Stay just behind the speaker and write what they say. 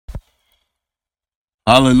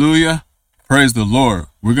Hallelujah. Praise the Lord.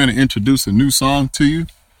 We're going to introduce a new song to you.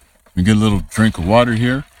 We get a little drink of water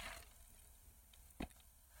here.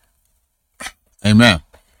 Amen.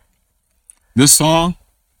 This song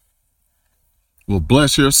will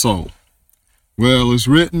bless your soul. Well, it's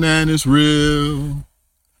written and it's real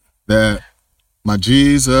that my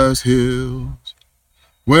Jesus heals.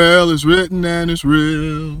 Well, it's written and it's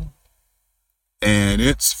real, and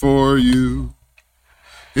it's for you.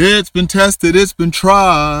 It's been tested, it's been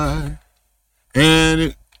tried, and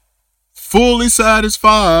it fully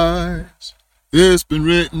satisfies. It's been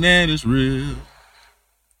written and it's real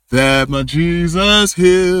that my Jesus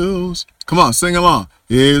heals. Come on, sing along.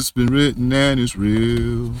 It's been written and it's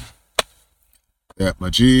real that my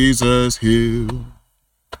Jesus heals.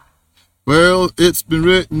 Well, it's been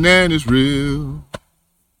written and it's real,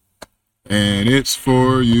 and it's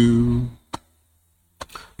for you.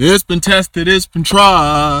 It's been tested, it's been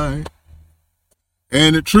tried,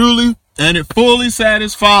 and it fully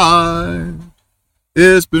satisfies.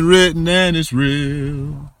 It's been written and it's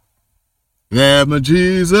real that my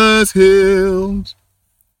Jesus heals.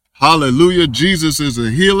 Hallelujah. Jesus is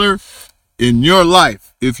a healer in your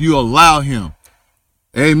life if you allow him.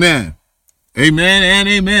 Amen. Amen and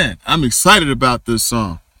amen. I'm excited about this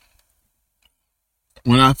song.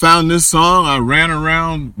 When I found this song, I ran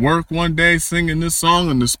around work one day singing this song,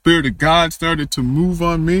 and the Spirit of God started to move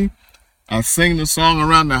on me. I sing the song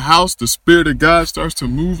around the house. The Spirit of God starts to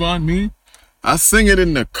move on me. I sing it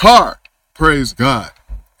in the car. Praise God.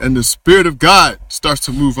 And the Spirit of God starts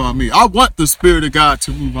to move on me. I want the Spirit of God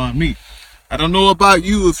to move on me. I don't know about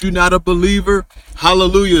you. If you're not a believer,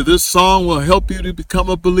 hallelujah, this song will help you to become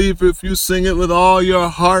a believer if you sing it with all your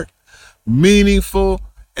heart, meaningful,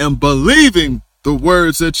 and believing the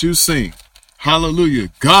words that you sing. Hallelujah.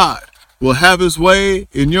 God will have his way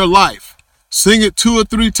in your life. Sing it 2 or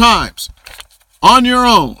 3 times on your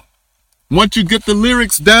own. Once you get the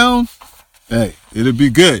lyrics down, hey, it'll be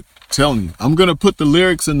good. I'm telling you. I'm going to put the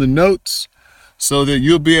lyrics in the notes so that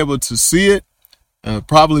you'll be able to see it.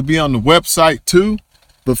 Probably be on the website too,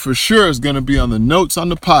 but for sure it's going to be on the notes on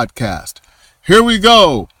the podcast. Here we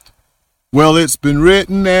go. Well, it's been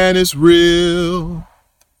written and it's real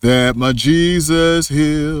that my Jesus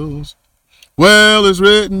heals. Well, it's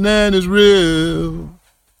written and it's real,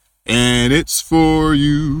 and it's for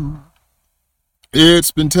you. It's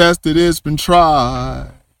been tested, it's been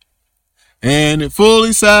tried, and it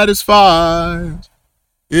fully satisfies.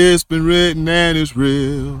 It's been written and it's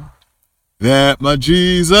real that my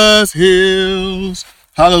Jesus heals.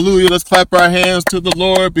 Hallelujah. Let's clap our hands to the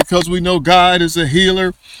Lord because we know God is a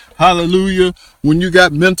healer. Hallelujah. When you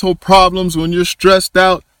got mental problems, when you're stressed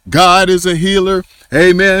out, God is a healer.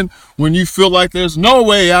 Amen. When you feel like there's no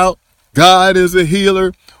way out, God is a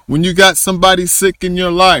healer. When you got somebody sick in your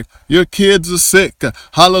life, your kids are sick.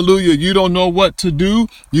 Hallelujah. You don't know what to do.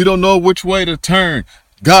 You don't know which way to turn.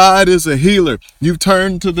 God is a healer. You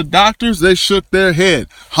turn to the doctors, they shook their head.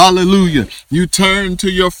 Hallelujah. You turn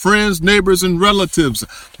to your friends, neighbors, and relatives.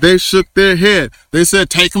 They shook their head. They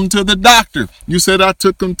said, take him to the doctor. You said, I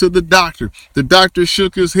took him to the doctor. The doctor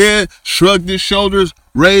shook his head, shrugged his shoulders,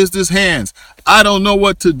 raised his hands. I don't know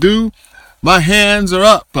what to do. My hands are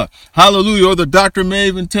up. Hallelujah. Or the doctor may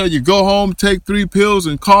even tell you, go home, take 3 pills,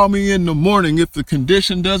 and call me in the morning if the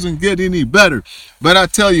condition doesn't get any better. But I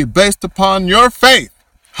tell you, based upon your faith,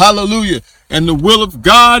 hallelujah, and the will of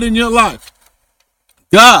God in your life,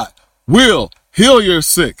 God will heal your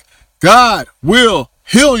sick. God will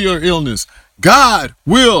heal your illness. God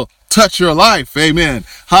will touch your life. Amen.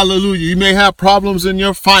 Hallelujah. You may have problems in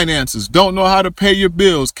your finances. Don't know how to pay your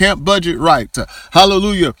bills. Can't budget right.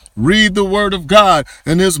 Hallelujah. Read the word of God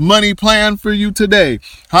and his money plan for you today.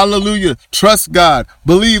 Hallelujah. Trust God.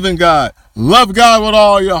 Believe in God. Love God with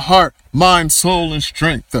all your heart, mind, soul, and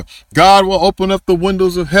strength. God will open up the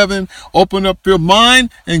windows of heaven, open up your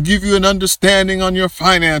mind, and give you an understanding on your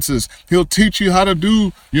finances. He'll teach you how to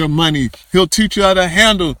do your money. He'll teach you how to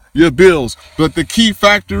handle your bills. But the key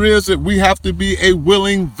factor is that we have to be a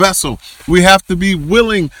willing vessel. We have to be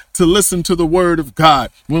willing to listen to the word of God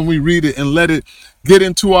when we read it and let it get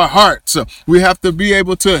into our hearts. We have to be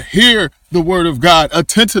able to hear the word of God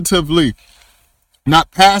attentively.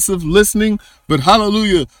 Not passive listening, but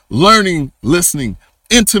hallelujah, learning, listening,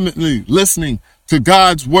 intimately listening to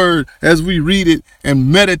God's word as we read it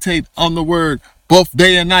and meditate on the word both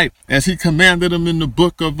day and night as he commanded them in the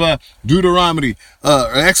book of Deuteronomy,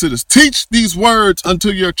 Exodus. Teach these words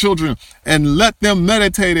unto your children and let them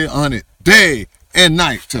meditate on it day and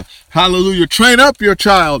night. Hallelujah. Train up your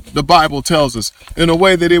child, the Bible tells us, in a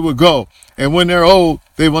way that it will go. And when they're old,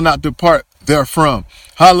 they will not depart therefrom.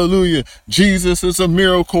 Hallelujah. Jesus is a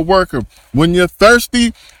miracle worker. When you're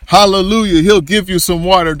thirsty, hallelujah, he'll give you some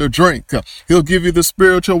water to drink. He'll give you the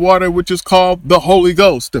spiritual water, which is called the Holy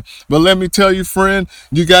Ghost. But let me tell you, friend,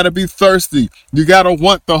 you got to be thirsty. You got to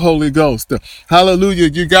want the Holy Ghost. Hallelujah.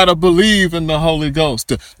 You got to believe in the Holy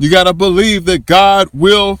Ghost. You got to believe that God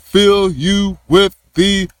will fill you with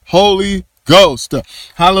the Holy Ghost.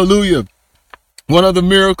 Hallelujah. One of the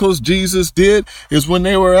miracles Jesus did is when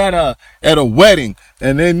they were at a wedding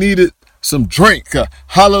and they needed some drink.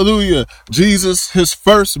 Hallelujah. Jesus, his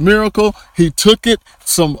first miracle, he took it,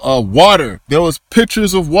 some water. There was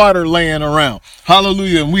pictures of water laying around.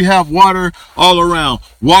 Hallelujah. And we have water all around.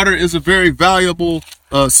 Water is a very valuable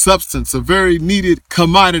substance, a very needed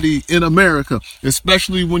commodity in America,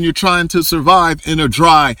 especially when you're trying to survive in a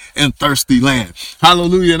dry and thirsty land.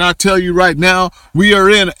 Hallelujah. And I tell you right now, we are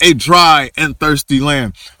in a dry and thirsty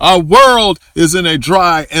land. Our world is in a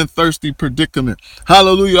dry and thirsty predicament.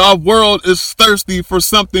 Hallelujah. Our world is thirsty for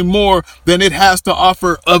something more than it has to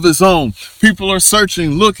offer of its own. People are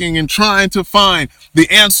searching, looking, and trying to find the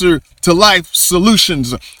answer to life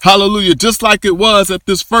solutions. Hallelujah. Just like it was at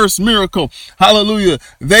this first miracle. Hallelujah.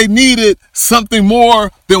 They needed something more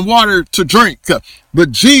than water to drink.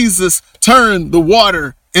 But Jesus turned the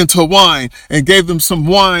water into wine and gave them some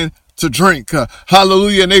wine to drink.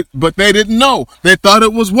 Hallelujah. But they didn't know. They thought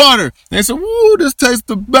it was water. They said, "Woo, this tastes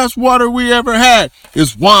the best water we ever had."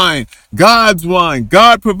 It's wine. God's wine.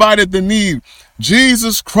 God provided the need.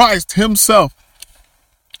 Jesus Christ himself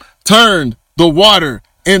turned the water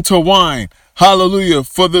into wine. Hallelujah.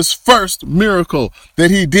 For this first miracle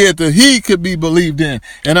that he did, that he could be believed in.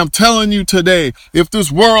 And I'm telling you today, if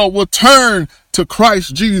this world will turn to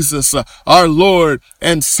Christ Jesus, our Lord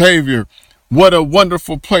and Savior, what a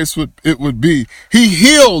wonderful place it would be. He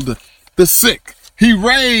healed the sick. He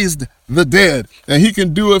raised the dead, and he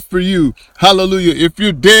can do it for you. Hallelujah. If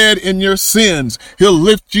you're dead in your sins, he'll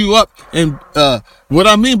lift you up. And what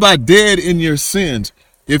I mean by dead in your sins,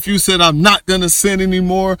 if you said, "I'm not going to sin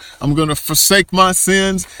anymore, I'm going to forsake my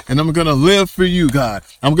sins, and I'm going to live for you, God.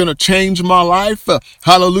 I'm going to change my life.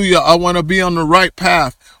 Hallelujah. I want to be on the right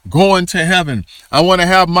path, going to heaven. I want to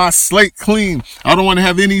have my slate clean. I don't want to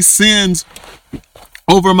have any sins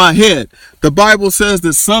over my head." The Bible says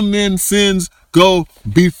that some men's sins go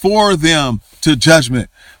before them to judgment,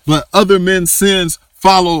 but other men's sins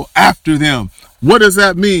follow after them. What does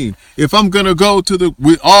that mean? If I'm going to go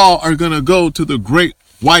we all are going to go to the great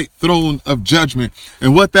white throne of judgment.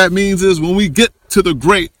 And what that means is when we get to the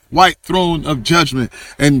great white throne of judgment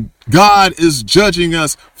and God is judging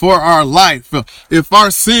us for our life, if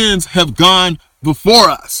our sins have gone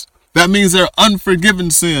before us, that means they're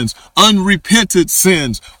unforgiven sins, unrepented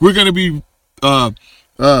sins. We're going to be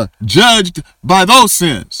judged by those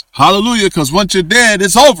sins. Hallelujah. Because once you're dead,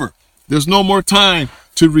 it's over. There's no more time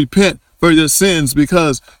to repent for your sins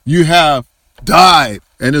because you have died.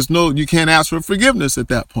 And you can't ask for forgiveness at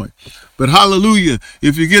that point. But hallelujah,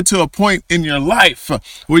 if you get to a point in your life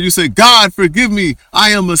where you say, "God, forgive me,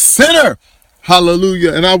 I am a sinner."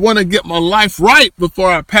 Hallelujah. And I want to get my life right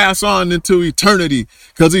before I pass on into eternity.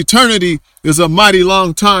 Because eternity is a mighty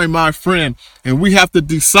long time, my friend. And we have to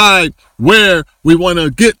decide where we want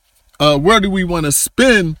to where do we want to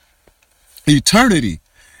spend eternity.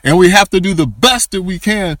 And we have to do the best that we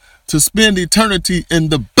can to spend eternity in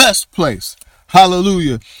the best place.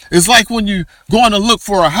 Hallelujah. It's like when you going to look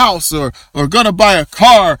for a house or going to buy a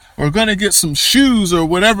car or going to get some shoes or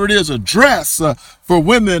whatever it is, a dress for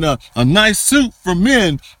women, a nice suit for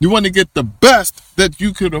men. You want to get the best that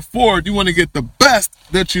you could afford. You want to get the best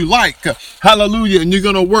that you like. Hallelujah. And you're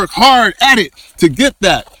going to work hard at it to get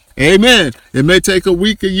that. Amen. It may take a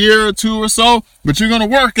week, a year or two or so, but you're going to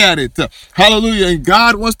work at it. Hallelujah. And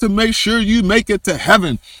God wants to make sure you make it to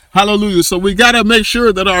heaven. Hallelujah. So we got to make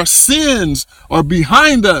sure that our sins are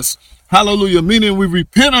behind us. Hallelujah. Meaning we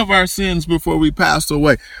repent of our sins before we pass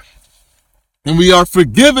away. And we are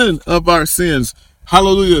forgiven of our sins.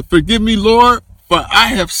 Hallelujah. Forgive me, Lord, for I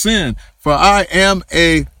have sinned, for I am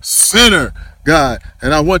a sinner, God.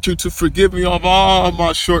 And I want you to forgive me of all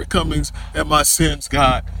my shortcomings and my sins,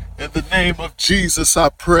 God. In the name of Jesus, I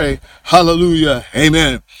pray. Hallelujah.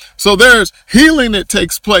 Amen. So there's healing that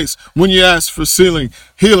takes place when you ask for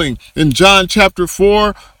healing. In John chapter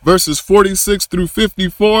 4, verses 46 through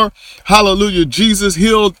 54, hallelujah, Jesus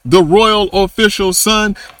healed the royal official's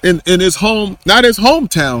son in his home, not his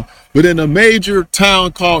hometown, but in a major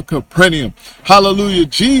town called Capernaum. Hallelujah.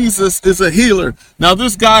 Jesus is a healer. Now,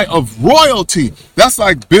 this guy of royalty, that's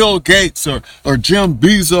like Bill Gates or Jim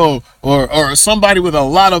Bezos or somebody with a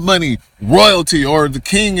lot of money royalty or the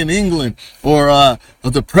king in England or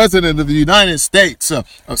the president of the United States,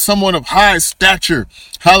 someone of high stature,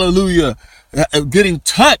 hallelujah, getting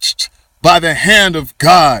touched by the hand of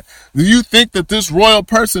God. Do you think that this royal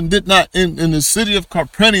person did not, in the city of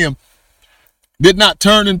Capernaum, did not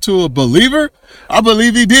turn into a believer? I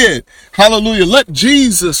believe he did. Hallelujah. Let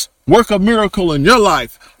Jesus work a miracle in your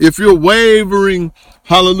life. If you're wavering,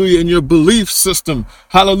 hallelujah, in your belief system,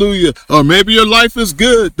 hallelujah, or maybe your life is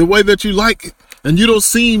good the way that you like it, and you don't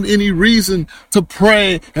seem any reason to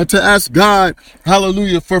pray and to ask God,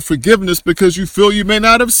 hallelujah, for forgiveness because you feel you may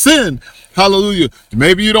not have sinned. Hallelujah.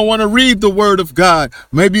 Maybe you don't want to read the word of God.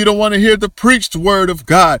 Maybe you don't want to hear the preached word of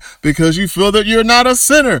God because you feel that you're not a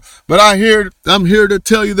sinner. But I'm here to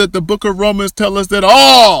tell you that the book of Romans tells us that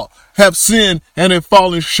all have sinned and have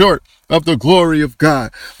fallen short of the glory of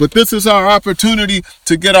God. But this is our opportunity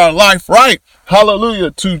to get our life right. Hallelujah.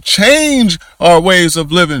 To change our ways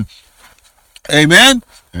of living. Amen.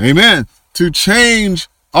 Amen. To change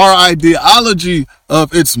our ideology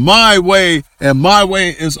of it's my way and my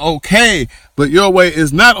way is okay, but your way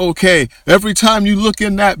is not okay. Every time you look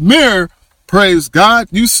in that mirror, praise God,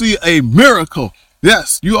 you see a miracle.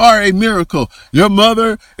 Yes, you are a miracle. Your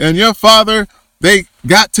mother and your father, they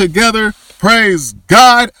got together, praise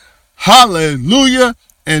God, hallelujah,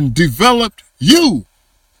 and developed you.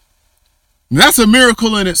 And that's a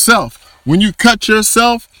miracle in itself. When you cut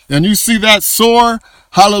yourself and you see that sore,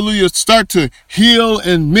 hallelujah, start to heal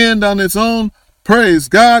and mend on its own, praise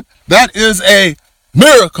God, that is a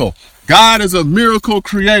miracle. God is a miracle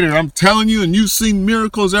creator. I'm telling you, and you've seen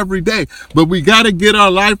miracles every day, but we got to get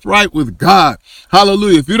our life right with God.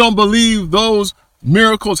 Hallelujah. If you don't believe those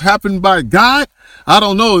miracles happen by God, I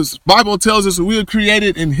don't know. The Bible tells us we were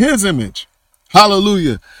created in his image.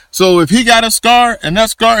 Hallelujah. So if he got a scar and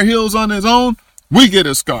that scar heals on his own, we get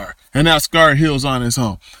a scar and that scar heals on its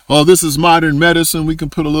own. Oh, this is modern medicine. We can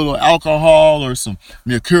put a little alcohol or some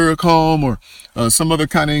mercurochrome or some other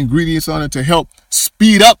kind of ingredients on it to help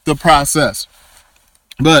speed up the process.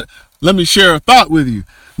 But let me share a thought with you.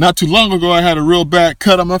 Not too long ago, I had a real bad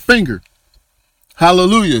cut on my finger.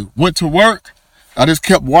 Hallelujah. Went to work. I just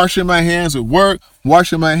kept washing my hands at work,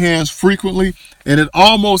 washing my hands frequently, and it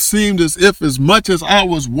almost seemed as if as much as I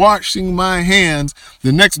was washing my hands,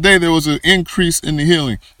 the next day there was an increase in the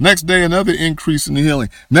healing. Next day, another increase in the healing.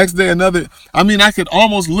 Next day, another. I mean, I could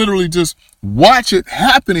almost literally just watch it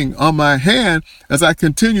happening on my hand as I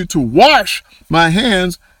continued to wash my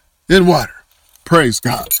hands in water. Praise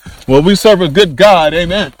God. Well, we serve a good God.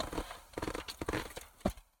 Amen.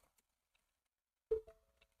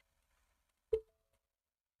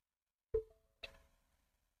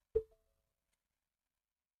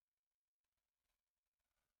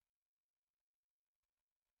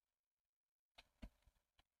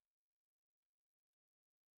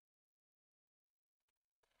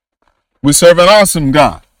 We serve an awesome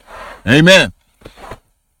God. Amen.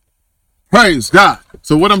 Praise God.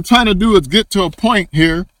 So what I'm trying to do is get to a point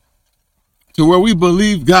here to where we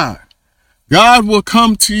believe God. God will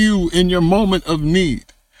come to you in your moment of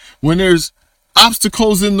need. When there's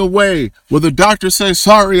obstacles in the way, where the doctor says,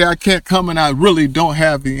 sorry, I can't come and I really don't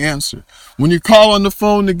have the answer. When you call on the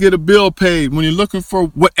phone to get a bill paid, when you're looking for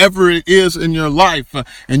whatever it is in your life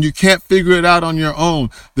and you can't figure it out on your own,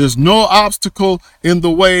 there's no obstacle in the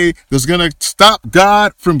way that's going to stop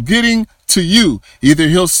God from getting to you. Either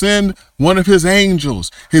he'll send one of his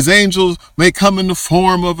angels. His angels may come in the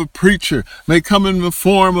form of a preacher, may come in the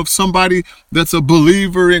form of somebody that's a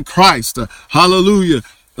believer in Christ. Hallelujah.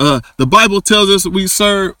 The Bible tells us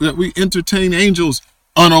that we entertain angels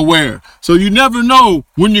unaware. So you never know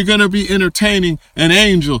when you're going to be entertaining an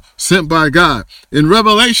angel sent by God. In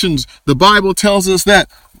Revelations, the Bible tells us that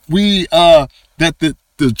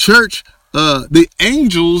the church, the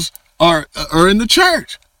angels are in the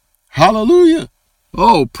church. Hallelujah.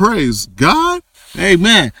 Oh, praise God.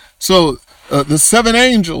 Amen. So the seven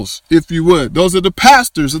angels, if you would, those are the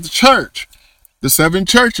pastors of the church, the seven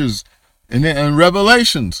churches in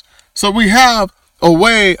Revelations. So we have a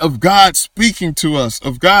way of God speaking to us,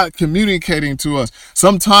 of God communicating to us.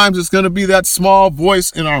 Sometimes it's going to be that small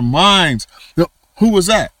voice in our minds. Who was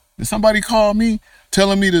that? Did somebody call me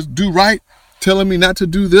telling me to do right, telling me not to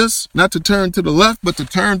do this, not to turn to the left, but to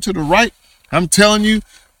turn to the right? I'm telling you,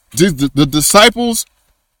 the disciples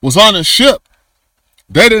was on a ship.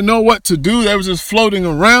 They didn't know what to do. They were just floating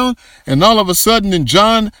around. And all of a sudden in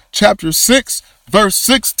John chapter 6, verse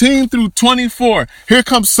 16 through 24, here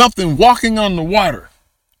comes something walking on the water.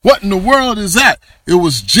 What in the world is that? It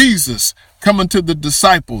was Jesus coming to the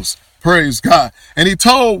disciples. Praise God. And he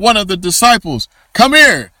told one of the disciples, come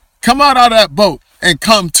here, come out of that boat. and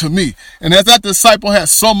come to me. And as that disciple had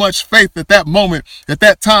so much faith at that moment, at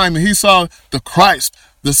that time, and he saw the Christ,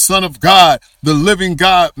 the Son of God, the living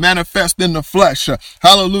God manifest in the flesh.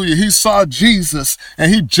 Hallelujah. He saw Jesus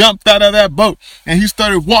and he jumped out of that boat and he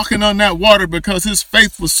started walking on that water because his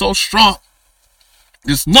faith was so strong.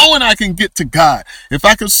 Just knowing I can get to God. If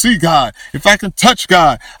I can see God, if I can touch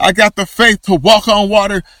God, I got the faith to walk on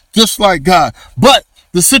water just like God. But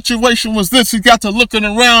the situation was this: he got to looking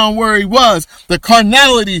around where he was. The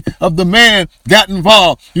carnality of the man got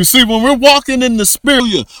involved. You see, when we're walking in the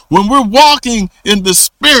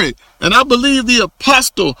spirit, and I believe the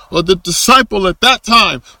apostle or the disciple at that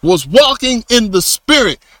time was walking in the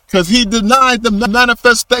spirit, because he denied the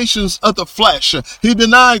manifestations of the flesh. He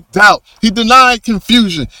denied doubt. He denied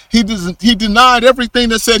confusion. He denied everything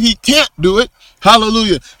that said he can't do it.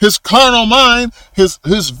 Hallelujah. His carnal mind, his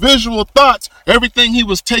visual thoughts, everything he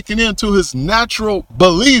was taking into his natural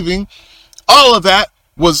believing, all of that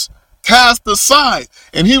was cast aside.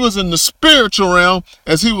 And he was in the spiritual realm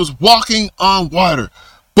as he was walking on water.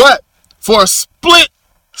 But for a split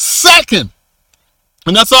second,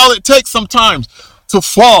 and that's all it takes sometimes to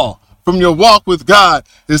fall from your walk with God,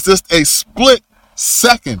 is just a split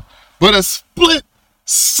second. But a split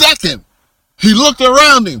second, he looked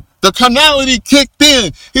around him. The carnality kicked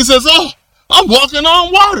in. He says, oh, I'm walking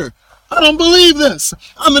on water. I don't believe this.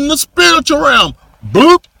 I'm in the spiritual realm.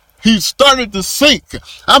 Boop. He started to sink.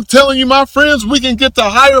 I'm telling you, my friends, we can get to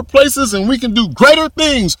higher places and we can do greater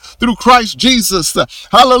things through Christ Jesus.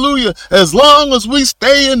 Hallelujah. As long as we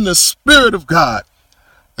stay in the Spirit of God.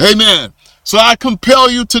 Amen. So I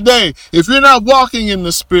compel you today, if you're not walking in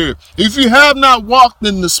the Spirit, if you have not walked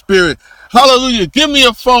in the Spirit, hallelujah, give me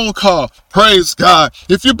a phone call. Praise God.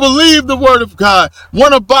 If you believe the word of God,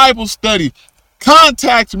 want a Bible study,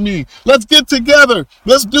 contact me. Let's get together.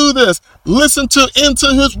 Let's do this. Listen to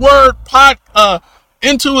Into His Word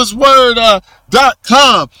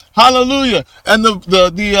intohisword.com. Hallelujah. And that's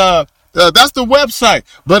the website.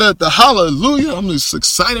 But at the hallelujah, I'm just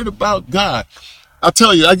excited about God. I'll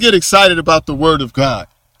tell you, I get excited about the word of God.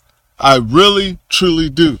 I really,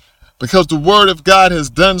 truly do. Because the word of God has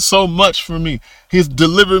done so much for me. He's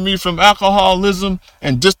delivered me from alcoholism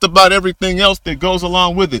and just about everything else that goes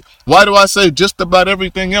along with it. Why do I say just about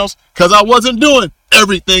everything else? Because I wasn't doing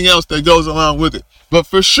everything else that goes along with it. But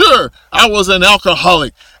for sure, I was an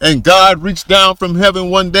alcoholic. And God reached down from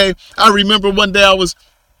heaven one day. I remember one day I was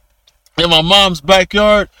in my mom's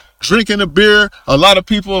backyard drinking a beer. A lot of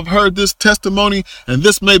people have heard this testimony, and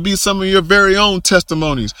this may be some of your very own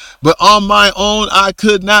testimonies. But on my own, I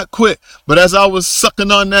could not quit. But as I was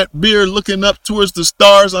sucking on that beer, looking up towards the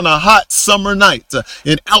stars on a hot summer night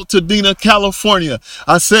in Altadena, California,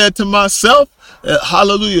 I said to myself,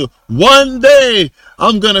 hallelujah, one day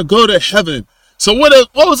I'm going to go to heaven. So what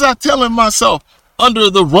was I telling myself?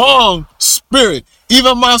 Under the wrong spirit,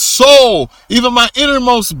 even my soul, even my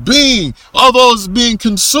innermost being, all those being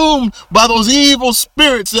consumed by those evil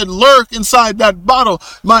spirits that lurk inside that bottle,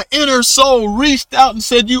 my inner soul reached out and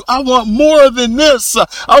said, I want more than this.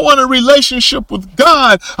 I want a relationship with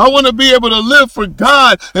God. I want to be able to live for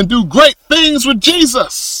God and do great things with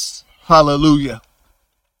Jesus. Hallelujah.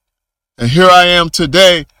 And here I am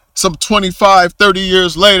today, some 25, 30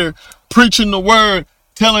 years later, preaching the word,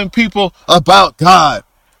 telling people about God.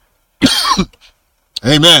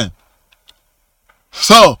 Amen.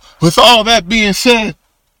 So, with all that being said,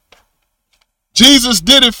 Jesus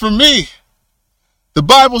did it for me. The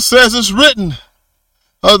Bible says it's written.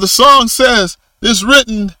 The song says it's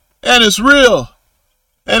written and it's real.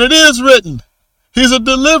 And it is written. He's a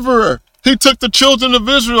deliverer. He took the children of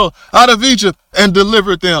Israel out of Egypt and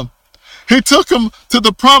delivered them. He took them to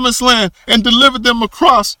the promised land and delivered them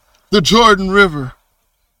across the Jordan River.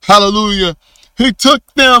 Hallelujah. He took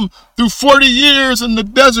them through 40 years in the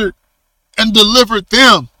desert and delivered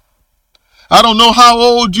them. I don't know how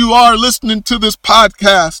old you are listening to this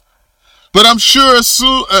podcast, but I'm sure as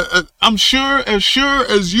sure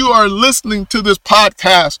as you are listening to this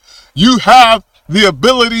podcast, you have the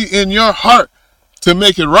ability in your heart to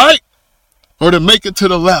make it right or to make it to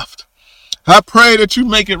the left. I pray that you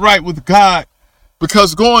make it right with God,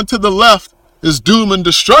 because going to the left is doom and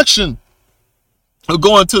destruction.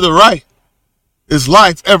 Going to the right is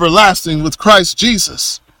life everlasting with Christ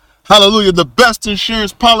Jesus. Hallelujah. The best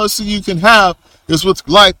insurance policy you can have is with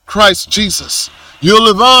Christ Jesus. You'll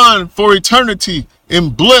live on for eternity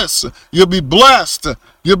in bliss. You'll be blessed.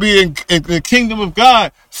 You'll be in the kingdom of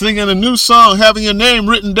God, singing a new song, having your name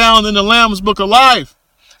written down in the Lamb's Book of Life.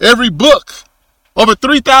 Every book, over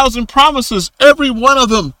 3,000 promises, every one of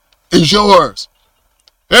them is yours.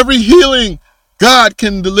 Every healing God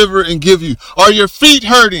can deliver and give you. Are your feet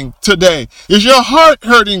hurting today? Is your heart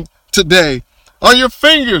hurting today? Are your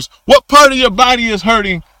fingers? What part of your body is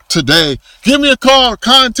hurting today? Give me a call,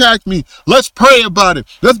 contact me. Let's pray about it.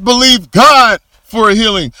 Let's believe God for a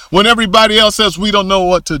healing. When everybody else says we don't know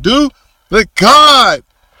what to do, let God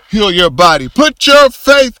heal your body. Put your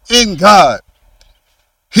faith in God.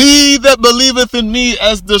 He that believeth in me,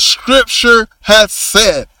 as the scripture hath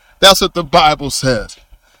said. That's what the Bible says.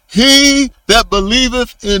 He that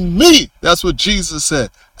believeth in me, that's what Jesus said,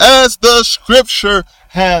 as the scripture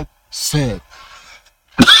hath said.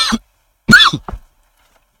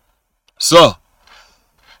 So,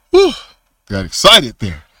 got excited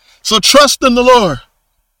there. So trust in the Lord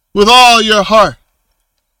with all your heart.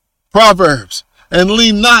 Proverbs. And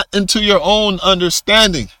lean not into your own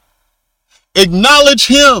understanding. Acknowledge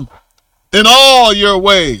him in all your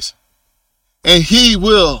ways, and he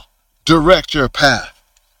will direct your path.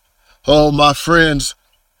 Oh, my friends,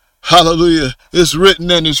 hallelujah, it's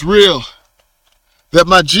written and it's real that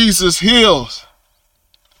my Jesus heals.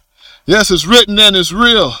 Yes, it's written and it's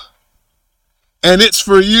real, and it's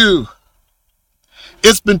for you.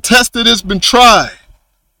 It's been tested, it's been tried,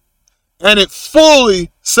 and it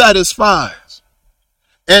fully satisfies.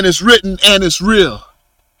 And it's written and it's real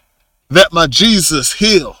that my Jesus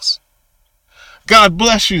heals. God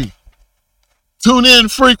bless you. Tune in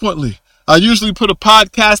frequently. I usually put a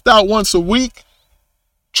podcast out once a week,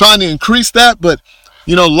 trying to increase that, but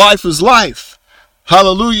life is life.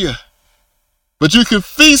 Hallelujah. But you can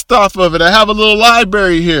feast off of it. I have a little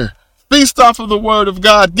library here. Feast off of the Word of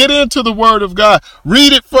God. Get into the Word of God.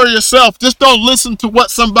 Read it for yourself. Just don't listen to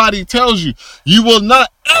what somebody tells you. You will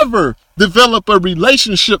not ever develop a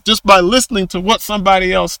relationship just by listening to what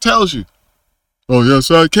somebody else tells you. Oh,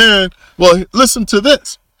 yes, I can. Well, listen to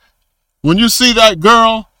this. When you see that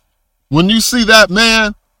girl, when you see that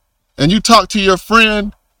man, and you talk to your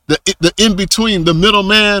friend, the in-between, the middle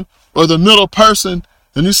man or the middle person,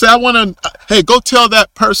 and you say, hey, go tell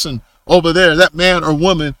that person over there, that man or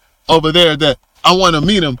woman over there, that I want to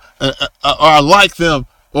meet them, or I like them,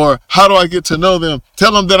 or how do I get to know them?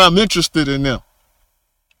 Tell them that I'm interested in them.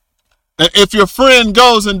 And if your friend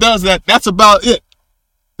goes and does that, that's about it.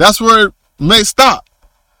 That's where it may stop.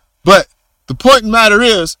 But the point of the matter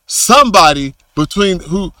is, somebody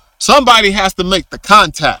has to make the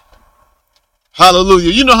contact.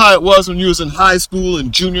 Hallelujah. You know how it was when you was in high school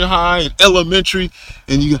and junior high and elementary,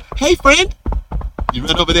 and you go, hey, friend. You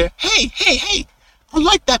run over there. Hey. I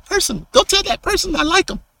like that person. Go tell that person I like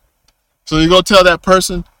them. So you go tell that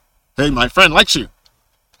person, hey, my friend likes you.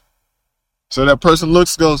 So that person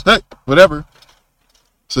goes, hey, whatever.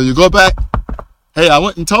 So you go back. Hey, I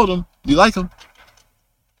went and told him you like him.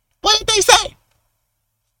 What did they say?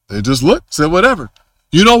 They just looked, said whatever.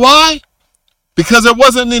 You know why? Because there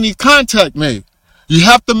wasn't any contact made. You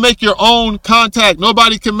have to make your own contact.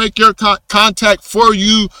 Nobody can make your contact for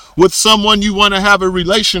you with someone you want to have a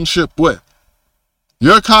relationship with.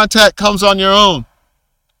 Your contact comes on your own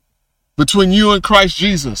between you and Christ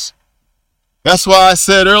Jesus. That's why I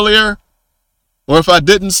said earlier, or if I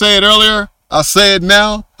didn't say it earlier, I'll say it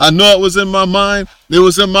now. I know it was in my mind, it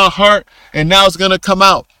was in my heart, and now it's going to come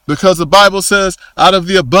out, because the Bible says, out of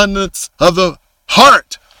the abundance of the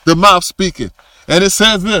heart, the mouth speaketh. And it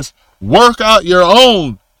says this, work out your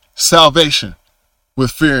own salvation with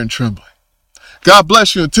fear and trembling. God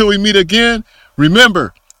bless you. Until we meet again,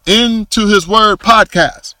 remember, Into His Word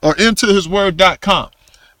podcast, or intohisword.com.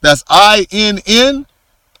 That's INNTO,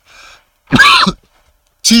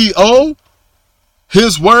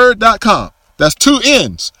 hisword.com. That's two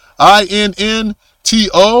N's. INNTO,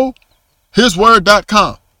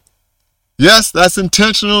 hisword.com. Yes, that's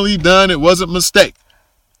intentionally done. It wasn't a mistake.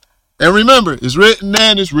 And remember, it's written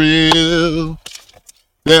and it's real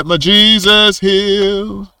that my Jesus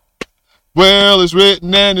heals. Well, it's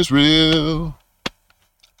written and it's real,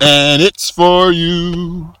 and it's for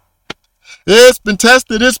you. It's been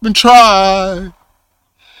tested, it's been tried,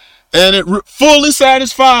 and it fully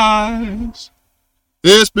satisfies.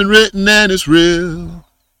 It's been written and it's real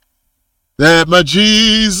that my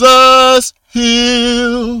Jesus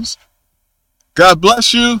heals. God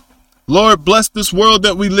bless you. Lord, bless this world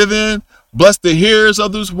that we live in. Bless the hearers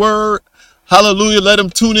of this word. Hallelujah. Let them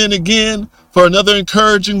tune in again for another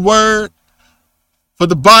encouraging word, for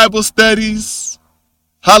the Bible studies.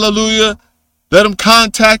 Hallelujah. Let them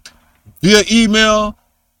contact via email,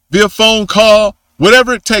 via phone call,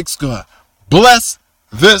 whatever it takes, God. Bless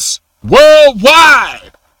this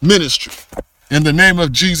worldwide ministry. In the name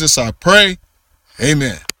of Jesus, I pray.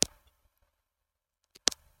 Amen.